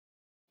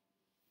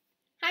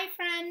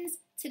friends!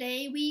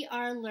 Today we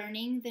are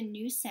learning the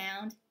new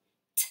sound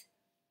T.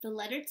 The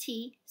letter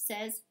T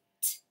says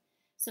T.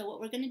 So what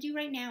we're going to do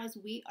right now is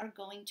we are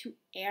going to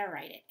air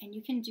write it, and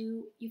you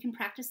can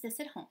practice this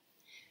at home.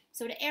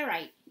 So to air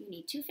write, you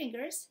need 2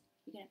 fingers.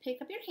 You're going to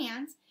pick up your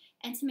hands,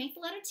 and to make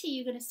the letter T,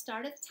 you're going to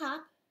start at the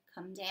top,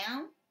 come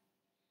down,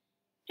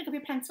 pick up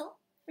your pencil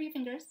for your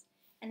fingers,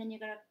 and then you're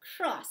going to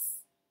cross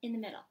in the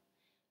middle.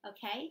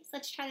 Okay, so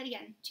let's try that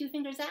again. 2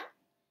 fingers out,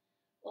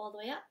 all the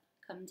way up,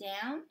 come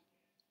down,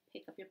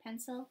 pick up your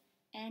pencil,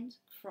 and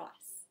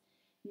cross.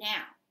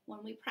 Now,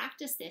 when we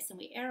practice this and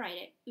we air write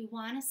it, we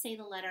want to say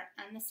the letter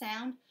and the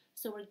sound,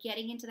 so we're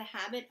getting into the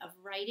habit of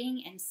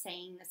writing and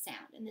saying the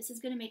sound. And this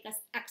is going to make us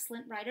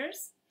excellent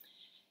writers.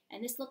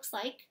 And this looks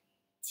like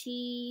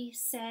T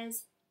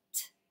says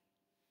T.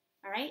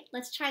 All right,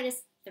 let's try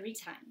this 3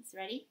 times.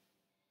 Ready?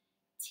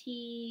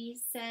 T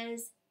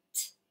says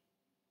T.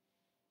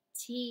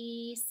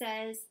 T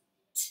says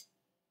T.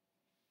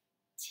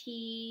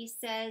 T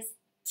says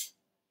T.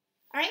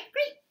 All right,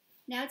 great.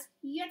 Now it's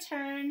your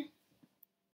turn.